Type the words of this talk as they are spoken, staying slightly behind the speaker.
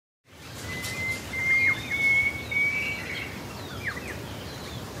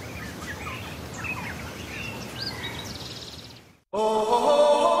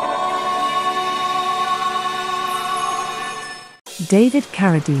David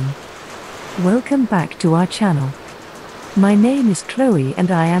Carradine. Welcome back to our channel. My name is Chloe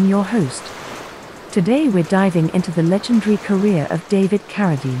and I am your host. Today we're diving into the legendary career of David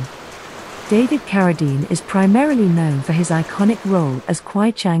Carradine. David Carradine is primarily known for his iconic role as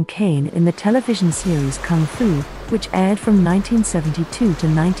Kwai Chang Caine in the television series Kung Fu, which aired from 1972 to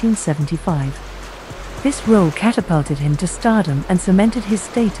 1975. This role catapulted him to stardom and cemented his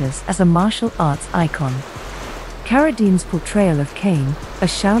status as a martial arts icon. Carradine's portrayal of Caine, a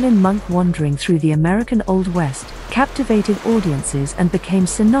Shaolin monk wandering through the American Old West, captivated audiences and became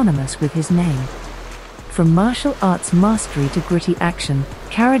synonymous with his name. From martial arts mastery to gritty action,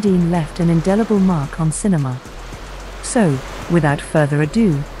 Carradine left an indelible mark on cinema. So, without further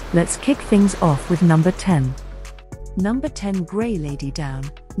ado, let's kick things off with number 10. Number 10, Grey Lady Down,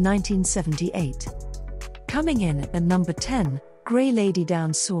 1978. Coming in at number 10, Grey Lady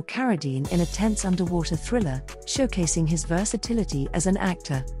Down saw Carradine in a tense underwater thriller, showcasing his versatility as an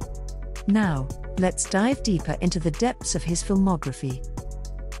actor. Now, let's dive deeper into the depths of his filmography.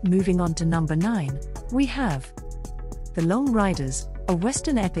 Moving on to number 9, we have The Long Riders, a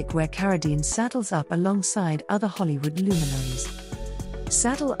Western epic where Carradine saddles up alongside other Hollywood luminaries.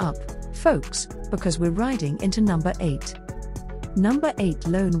 Saddle up, folks, because we're riding into number 8. Number 8,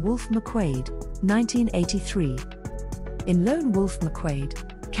 Lone Wolf McQuade, 1983. In Lone Wolf McQuade,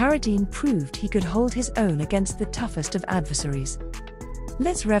 Carradine proved he could hold his own against the toughest of adversaries.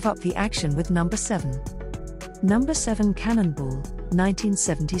 Let's rev up the action with number 7. Number 7, Cannonball,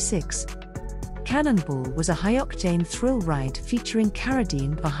 1976. Cannonball was a high-octane thrill ride featuring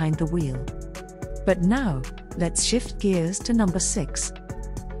Carradine behind the wheel. But now, let's shift gears to number 6.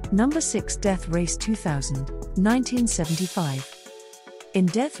 Number 6, Death Race 2000, 1975. In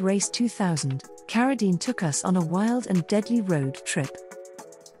Death Race 2000, Carradine took us on a wild and deadly road trip.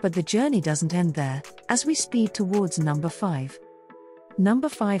 But the journey doesn't end there, as we speed towards number 5. Number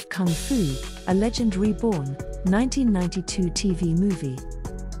 5, Kung Fu, A Legend Reborn, 1992 TV movie.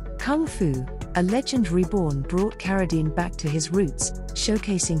 Kung Fu, A Legend Reborn brought Carradine back to his roots,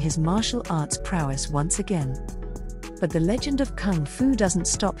 showcasing his martial arts prowess once again. But the legend of Kung Fu doesn't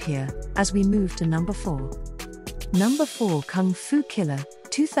stop here, as we move to number 4. Number 4, Kung Fu Killer,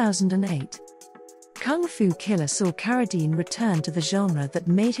 2008. Kung Fu Killer saw Carradine return to the genre that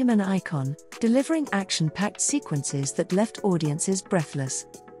made him an icon, delivering action-packed sequences that left audiences breathless.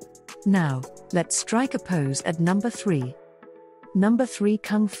 Now, let's strike a pose at number 3. Number 3,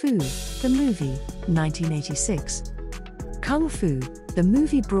 Kung Fu, the movie, 1986. Kung Fu, the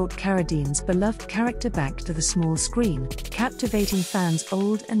movie brought Carradine's beloved character back to the small screen, captivating fans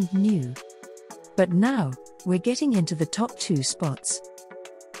old and new. But now, we're getting into the top 2 spots.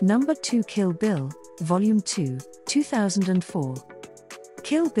 Number 2, Kill Bill, Volume 2, 2004.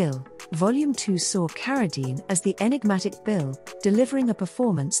 Kill Bill, Volume 2 saw Carradine as the enigmatic Bill, delivering a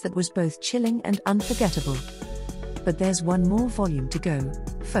performance that was both chilling and unforgettable. But there's one more volume to go,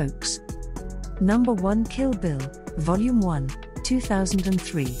 folks. Number 1, Kill Bill, Volume 1,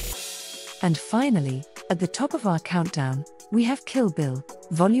 2003. And finally, at the top of our countdown, we have Kill Bill,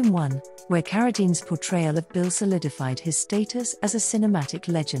 Volume 1, where Carradine's portrayal of Bill solidified his status as a cinematic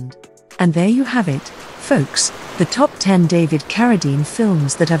legend. And there you have it, folks, the top 10 David Carradine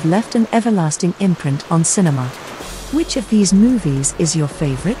films that have left an everlasting imprint on cinema. Which of these movies is your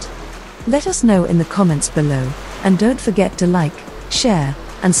favorite? Let us know in the comments below, and don't forget to like, share,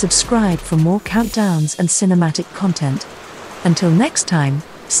 and subscribe for more countdowns and cinematic content. Until next time,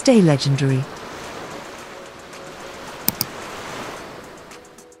 stay legendary.